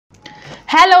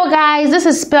Hello guys, this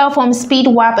is Spell from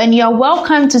Speedwapp and you're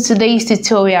welcome to today's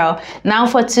tutorial. Now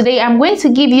for today, I'm going to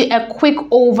give you a quick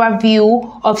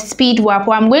overview of Speedwapp,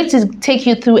 or I'm going to take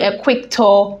you through a quick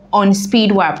tour on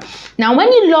Speedwapp. Now when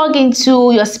you log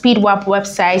into your Speedwapp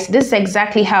website, this is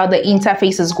exactly how the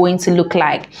interface is going to look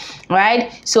like,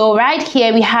 right? So right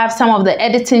here we have some of the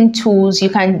editing tools. You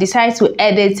can decide to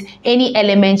edit any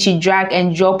element you drag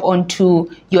and drop onto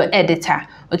your editor.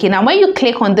 Okay, now when you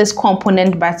click on this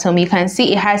component button, you can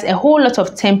see it has a whole lot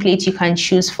of templates you can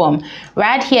choose from.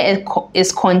 Right here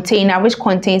is container, which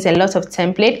contains a lot of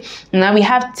template. Now we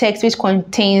have text, which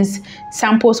contains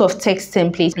samples of text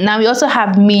templates. Now we also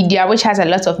have media, which has a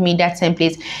lot of media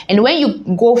templates. And when you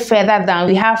go further down,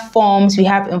 we have forms, we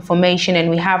have information, and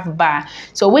we have bar.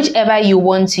 So whichever you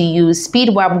want to use,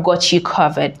 Speedwapp got you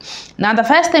covered. Now the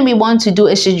first thing we want to do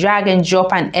is to drag and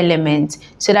drop an element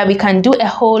so that we can do a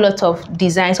whole lot of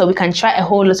design, so we can try a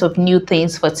whole lot of new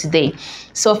things for today.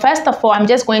 So first of all, I'm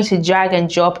just going to drag and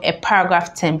drop a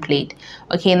paragraph template.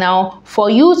 Okay, now for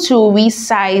you to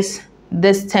resize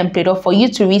this template, or for you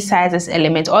to resize this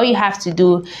element, all you have to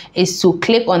do is to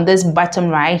click on this button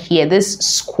right here, this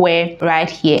square right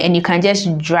here, and you can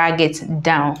just drag it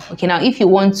down. Okay, now if you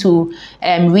want to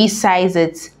resize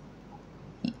it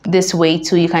this way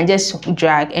too, you can just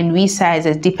drag and resize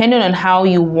it depending on how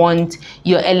you want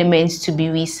your elements to be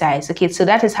resized. Okay, so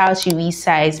that is how to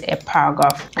resize a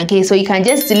paragraph. Okay, so you can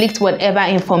just delete whatever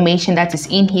information that is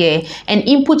in here and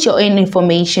input your own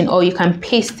information, or you can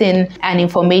paste in an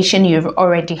information you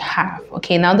already have.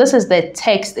 Okay, now this is the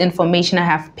text information I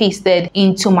have pasted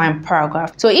into my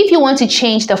paragraph. So if you want to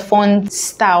change the font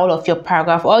style of your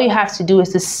paragraph, all you have to do is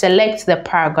to select the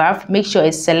paragraph, make sure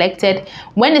it's selected.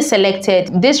 When it's selected,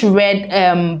 this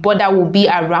red border will be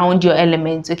around your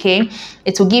element. Okay,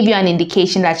 it will give you an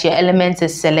indication that your element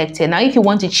is selected. Now if you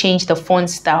want to change the font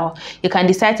style, you can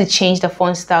decide to change the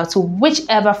font style to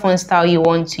whichever font style you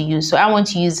want to use. So I want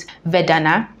to use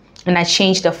Verdana, and I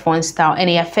changed the font style and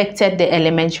it affected the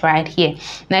element right here.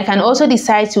 Now I can also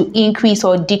decide to increase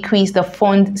or decrease the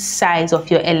font size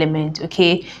of your element.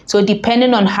 Okay, so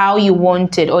depending on how you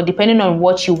want it, or depending on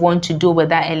what you want to do with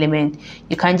that element,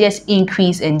 you can just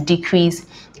increase and decrease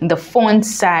the font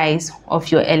size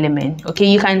of your element. Okay,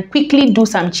 you can quickly do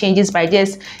some changes by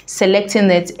just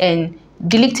selecting it and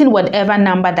deleting whatever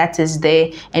number that is there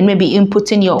and maybe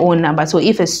inputting your own number. So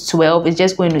if it's 12, it's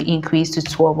just going to increase to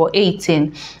 12, or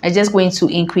 18, it's just going to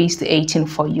increase to 18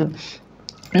 for you.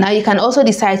 Now you can also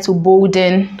decide to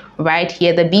bolden right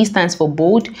here. The B stands for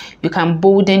bold. You can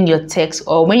bolden your text,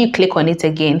 or when you click on it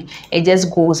again, it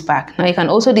just goes back. Now you can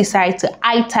also decide to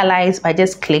italize by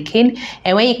just clicking,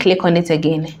 and when you click on it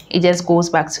again, it just goes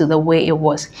back to the way it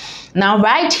was. Now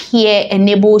right here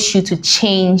enables you to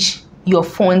change your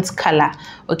font color.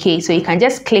 Okay, so you can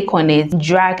just click on it,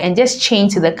 drag, and just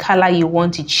change to the color you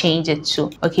want to change it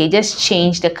to. Okay, just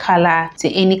change the color to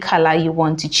any color you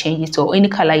want to change it to, or any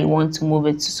color you want to move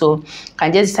it to. So you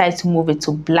can just decide to move it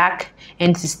to black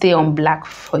and to stay on black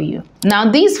for you.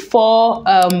 Now these four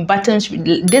buttons,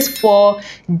 these four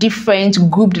different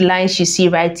grouped lines you see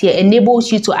right here,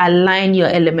 enables you to align your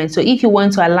element. So if you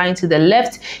want to align to the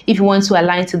left, if you want to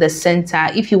align to the center,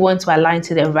 if you want to align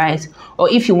to the right, or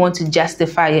if you want to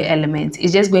justify your element,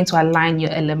 it's just going to align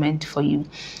your element for you.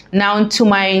 Now to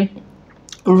my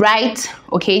right,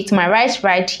 okay, to my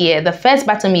right here, the first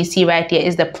button you see right here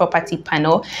is the property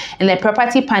panel, and the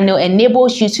property panel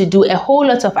enables you to do a whole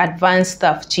lot of advanced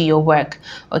stuff to your work.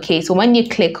 Okay, so when you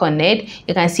click on it,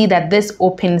 you can see that this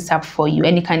opens up for you,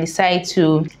 and you can decide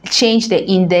to change the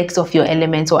index of your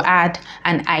element or add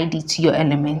an ID to your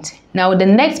element. Now the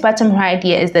next button right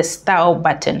here is the style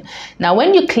button. Now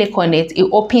when you click on it, it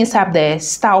opens up the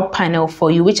style panel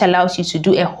for you, which allows you to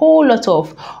do a whole lot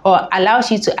of, or allows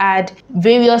you to add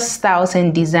various styles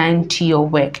and design to your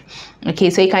work. Okay,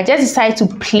 so you can just decide to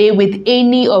play with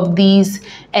any of these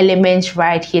elements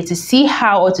right here to see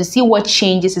how, or to see what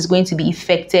changes is going to be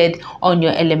affected on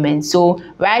your element. So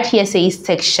right here says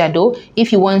text shadow.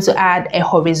 If you want to add a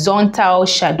horizontal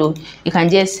shadow, you can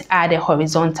just add a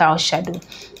horizontal shadow.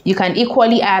 You can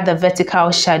equally add the vertical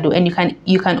shadow, and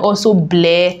you can also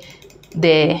blur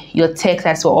your text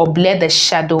as well, or blur the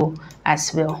shadow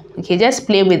as well. Okay, just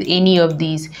play with any of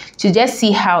these to just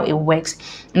see how it works.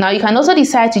 Now you can also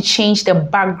decide to change the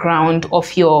background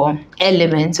of your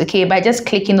element, okay, by just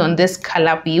clicking on this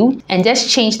color wheel and just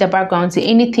change the background to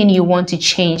anything you want to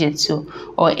change it to,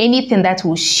 or anything that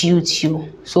will suit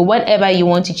you. So whatever you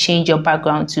want to change your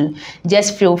background to,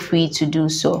 just feel free to do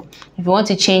so. If you want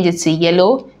to change it to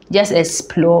yellow, just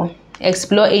explore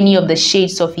explore any of the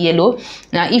shades of yellow.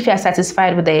 Now if you are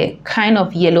satisfied with the kind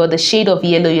of yellow, the shade of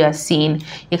yellow you are seeing,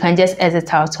 you can just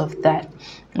exit out of that.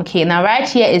 Okay, now right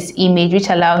here is image, which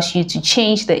allows you to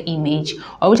change the image,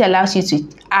 or which allows you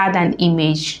to add an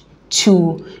image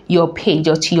to your page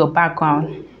or to your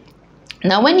background.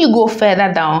 Now when you go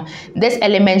further down, this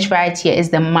element right here is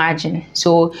the margin.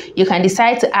 So you can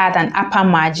decide to add an upper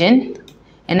margin,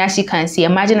 and as you can see, a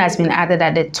margin has been added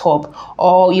at the top,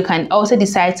 or you can also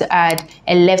decide to add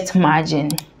a left margin,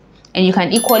 and you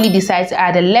can equally decide to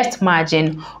add a left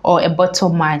margin or a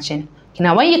bottom margin.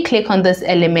 Now when you click on this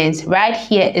element, right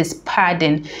here is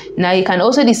padding. Now you can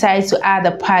also decide to add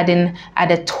the padding at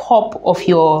the top of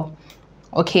your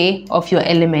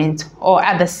element, or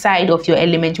at the side of your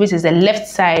element, which is the left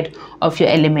side of your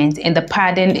element, and the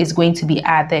padding is going to be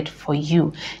added for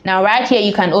you. Now right here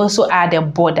you can also add a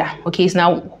border. Okay, so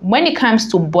now when it comes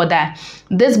to border,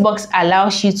 this box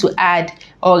allows you to add,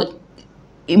 or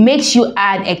it makes you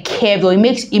add a curved, or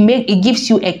it gives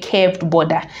you a curved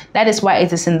border. That is why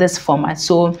it is in this format.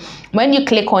 So when you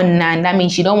click on none, that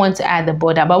means you don't want to add the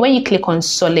border, but when you click on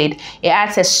solid, it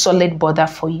adds a solid border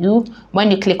for you.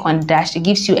 When you click on dash, it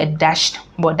gives you a dashed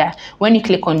border. When you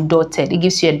click on dotted, it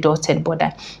gives you a dotted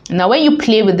border. Now when you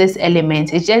play with this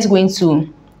element, it's just going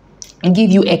to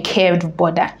give you a curved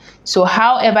border. So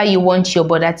however you want your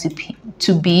border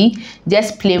to be,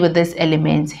 just play with this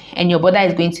element and your border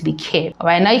is going to be curved. All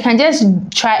right, now you can just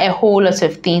try a whole lot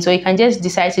of things, or you can just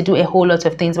decide to do a whole lot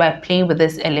of things by playing with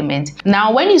this element.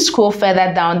 Now when you scroll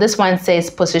further down, this one says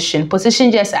position.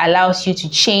 Position just allows you to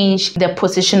change the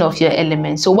position of your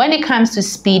element. So when it comes to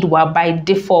Speedwapp, by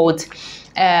default,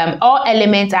 all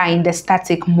elements are in the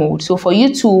static mode. So for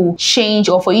you to change,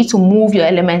 or for you to move your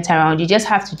element around, you just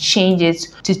have to change it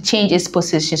to change its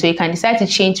position. So you can decide to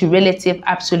change to relative,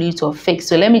 absolute, or fixed.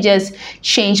 So let me just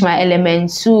change my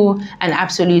element to an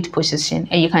absolute position,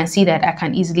 and you can see that I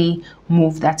can easily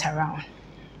move that around.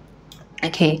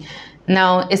 Okay,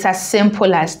 now it's as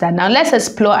simple as that. Now let's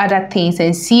explore other things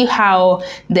and see how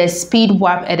the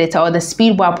Speedwapp editor or the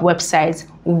Speedwapp website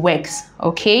works.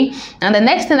 Okay, now the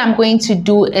next thing I'm going to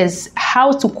do is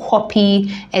how to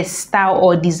copy a style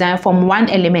or design from one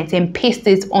element and paste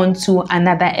it onto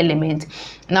another element.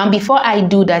 Now before I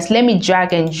do that, let me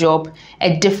drag and drop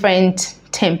a different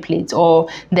template or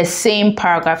the same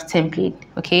paragraph template.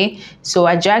 Okay, so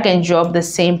I drag and drop the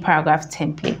same paragraph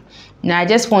template. Now I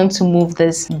just want to move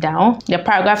this down. The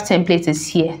paragraph template is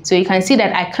here. So you can see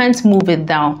that I can't move it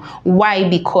down. Why?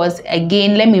 Because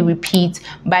again, let me repeat,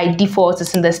 by default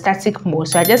it's in the static mode.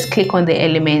 So I just click on the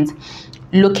element,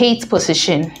 locate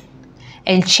position,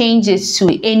 and change it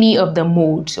to any of the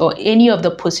modes or any of the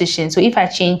positions. So if I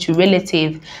change to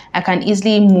relative, I can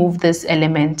easily move this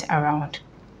element around.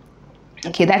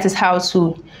 Okay, that is how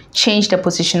to change the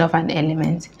position of an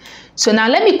element. So now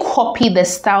let me copy the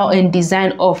style and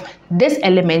design of this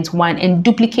element 1 and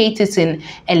duplicate it in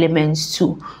elements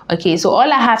 2. Okay, so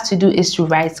all I have to do is to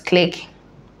right click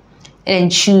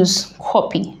and choose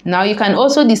copy. Now you can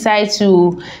also decide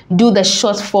to do the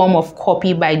short form of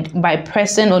copy by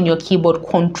pressing on your keyboard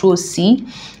Ctrl+C,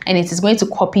 and it is going to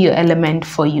copy your element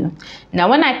for you. Now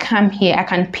when I come here, I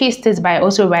can paste it by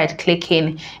also right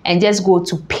clicking and just go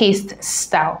to paste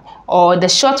style, or the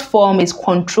short form is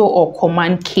Ctrl or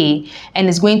Command K, and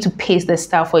it's going to paste the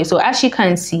style for you. So as you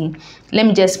can see, let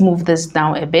me just move this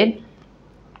down a bit.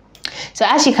 So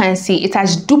as you can see, it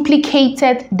has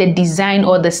duplicated the design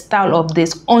or the style of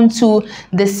this onto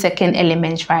this second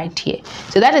element right here.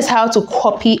 So that is how to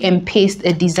copy and paste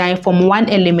a design from one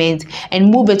element and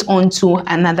move it onto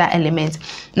another element.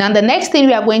 Now the next thing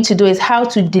we are going to do is how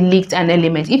to delete an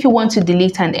element. If you want to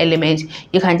delete an element,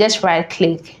 you can just right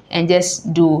click and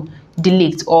just do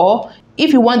delete, or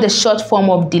if you want the short form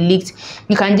of delete,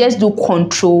 you can just do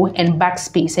Ctrl and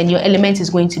backspace and your element is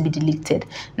going to be deleted.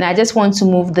 Now I just want to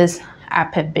move this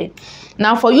up a bit.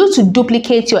 Now for you to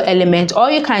duplicate your element,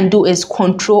 all you can do is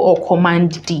Ctrl or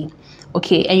Command D.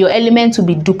 Okay, and your element will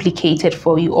be duplicated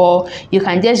for you, or you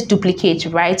can just duplicate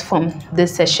right from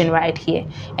this section right here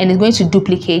and it's going to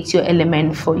duplicate your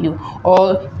element for you.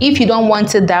 Or if you don't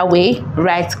want it that way,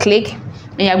 right click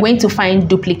and you're going to find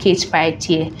duplicate right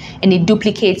here and it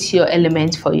duplicates your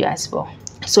element for you as well.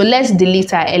 So let's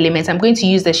delete our element. I'm going to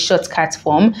use the shortcut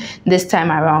form this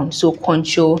time around. So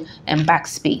Ctrl and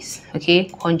backspace. Okay,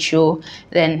 Ctrl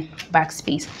then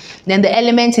backspace. Then the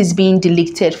element is being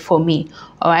deleted for me.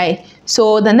 All right.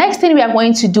 So the next thing we are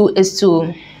going to do is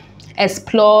to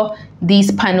explore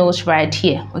these panels right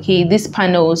here. Okay, these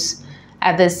panels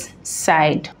at this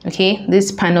side. Okay,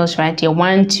 these panels right here,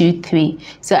 1, 2, 3.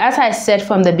 So as I said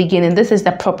from the beginning, this is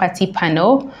the property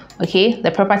panel. Okay,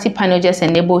 the property panel just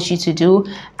enables you to do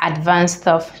advanced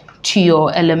stuff to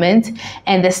your element,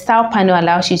 and the style panel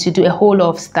allows you to do a whole lot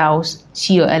of styles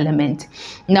to your element.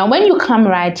 Now when you come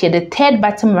right here, the third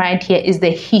button right here is the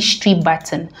history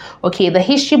button. Okay, the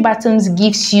history buttons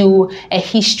gives you a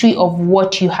history of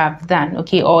what you have done,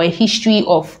 okay, or a history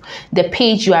of the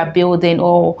page you are building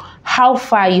or how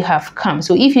far you have come.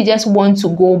 So if you just want to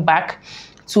go back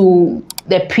to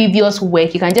the previous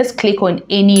work, you can just click on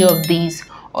any of these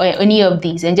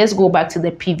and just go back to the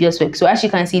previous work. So as you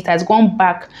can see, it has gone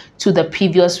back to the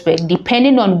previous work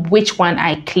depending on which one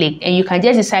I click, and you can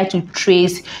just decide to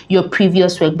trace your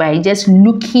previous work by just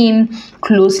looking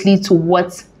closely to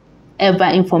whatever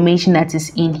information that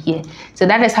is in here. So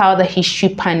that is how the history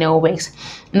panel works.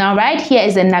 Now right here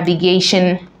is the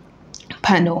navigation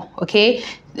panel. Okay,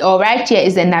 or right here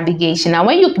is the navigation. Now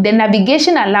the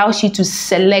navigation allows you to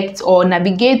select or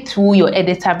navigate through your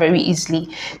editor very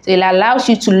easily. So it allows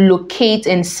you to locate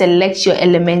and select your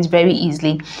elements very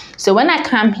easily. So when I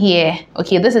come here,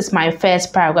 okay, this is my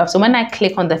first paragraph. So when I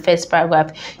click on the first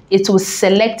paragraph, it will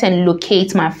select and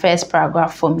locate my first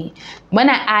paragraph for me. When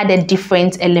I add a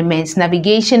different element,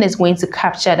 navigation is going to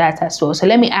capture that as well. So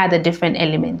let me add a different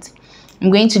element. I'm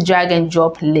going to drag and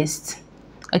drop list.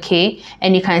 Okay,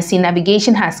 and you can see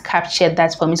navigation has captured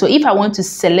that for me. So if I want to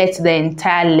select the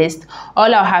entire list,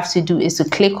 all I'll have to do is to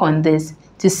click on this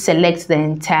to select the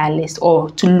entire list or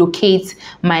to locate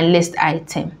my list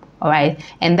item. All right,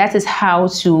 and that is how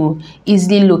to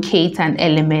easily locate an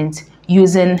element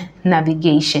using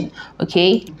navigation.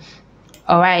 Okay.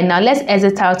 All right, now let's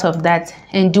exit out of that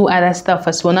and do other stuff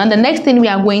as well. Now the next thing we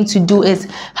are going to do is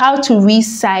how to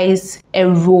resize a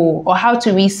row or how to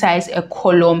resize a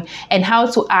column and how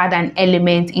to add an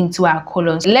element into our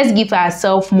columns. Let's give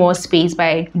ourselves more space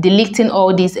by deleting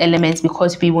all these elements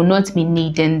because we will not be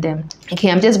needing them.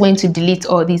 Okay, I'm just going to delete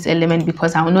all these elements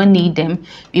because I will not need them.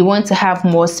 We want to have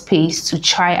more space to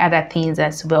try other things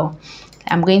as well.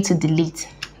 I'm going to delete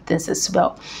this as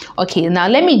well. Okay, now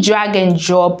let me drag and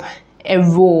drop a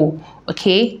row.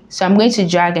 Okay, so I'm going to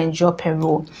drag and drop a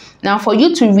row. Now for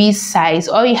you to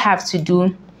resize, all you have to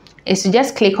do is to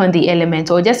just click on the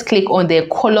element or just click on the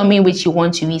column in which you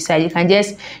want to resize. You can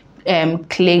just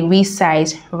click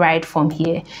resize right from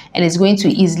here and it's going to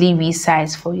easily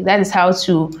resize for you. That is how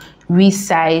to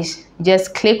resize.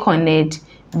 Just click on it,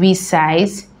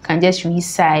 resize. You can just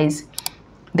resize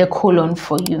the column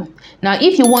for you. Now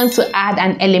if you want to add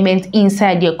an element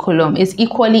inside your column, it's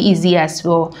equally easy as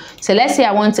well. So let's say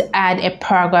I want to add a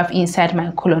paragraph inside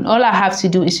my column. All I have to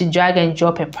do is to drag and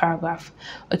drop a paragraph.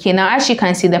 Okay, now as you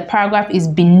can see, the paragraph is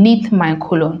beneath my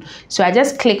column, so I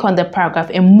just click on the paragraph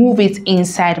and move it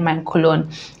inside my column,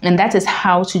 and that is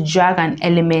how to drag an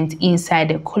element inside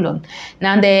the column.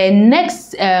 Now the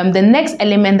next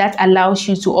element that allows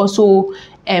you to also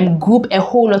group a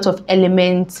whole lot of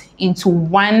elements into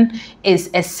one is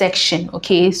a section.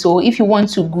 Okay, so if you want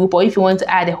to group or if you want to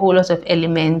add a whole lot of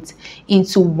elements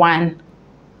into one,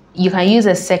 you can use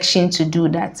a section to do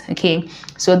that. Okay,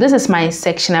 so this is my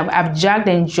section. I've dragged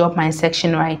and dropped my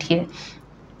section right here.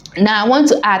 Now I want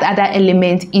to add other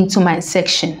elements into my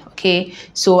section. Okay,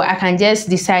 so I can just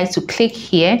decide to click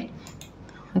here.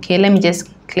 Okay, let me just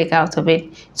click out of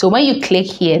it. So when you click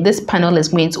here, this panel is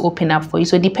going to open up for you.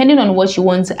 So depending on what you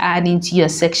want to add into your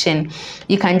section,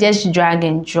 you can just drag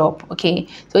and drop. Okay,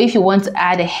 so if you want to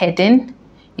add a heading,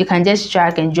 you can just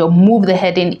drag and drop, move the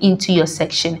heading into your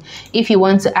section. If you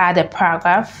want to add a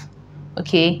paragraph,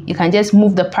 okay, you can just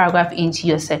move the paragraph into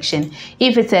your section.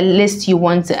 If it's a list you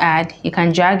want to add, you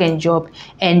can drag and drop,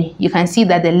 and you can see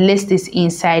that the list is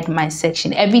inside my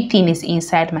section. Everything is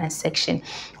inside my section.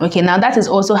 Okay, now that is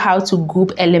also how to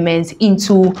group elements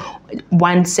into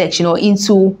one section or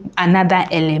into another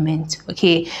element.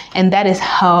 Okay, and that is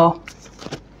how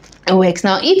it works.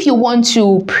 Now if you want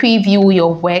to preview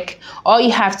your work, all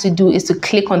you have to do is to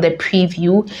click on the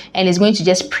preview and it's going to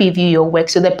just preview your work.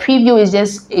 So the preview is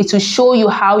just to show you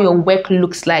how your work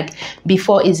looks like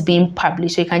before it's being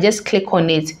published. So you can just click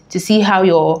on it to see how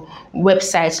your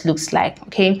website looks like.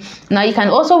 Okay, now you can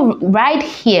also right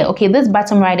here, okay, this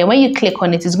button right there, when you click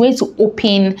on it, it's going to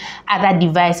open other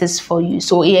devices for you.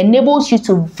 So it enables you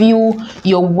to view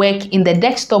your work in the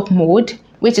desktop mode,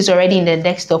 which is already in the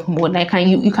desktop mode. Now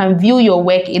you can view your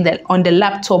work on the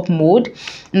laptop mode.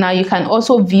 Now you can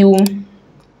also view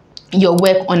your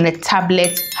work on the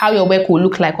tablet, how your work will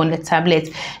look like on the tablet.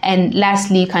 And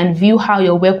lastly, you can view how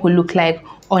your work will look like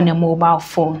on a mobile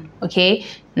phone. Okay,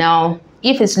 now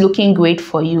if it's looking great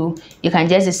for you, you can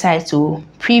just decide to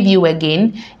preview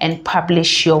again and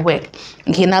publish your work.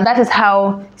 Okay, now that is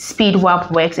how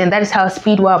Speedwapp works, and that is how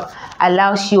Speedwapp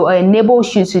allows you or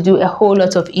enables you to do a whole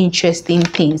lot of interesting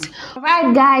things.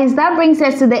 Alright guys, that brings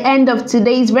us to the end of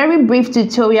today's very brief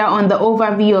tutorial on the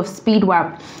overview of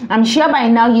Speedwapp. I'm sure by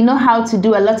now you know how to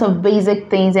do a lot of basic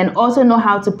things and also know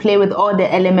how to play with all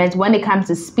the elements when it comes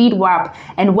to Speedwapp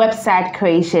and website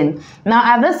creation. Now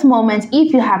at this moment,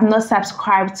 if you have not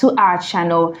subscribed to our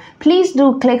channel, please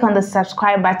do click on the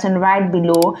subscribe button right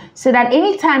below so that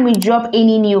anytime we drop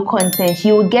any new content,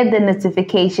 you will get the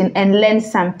notification and learn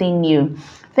something new.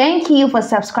 Thank you for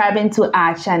subscribing to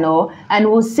our channel,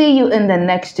 and we'll see you in the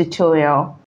next tutorial.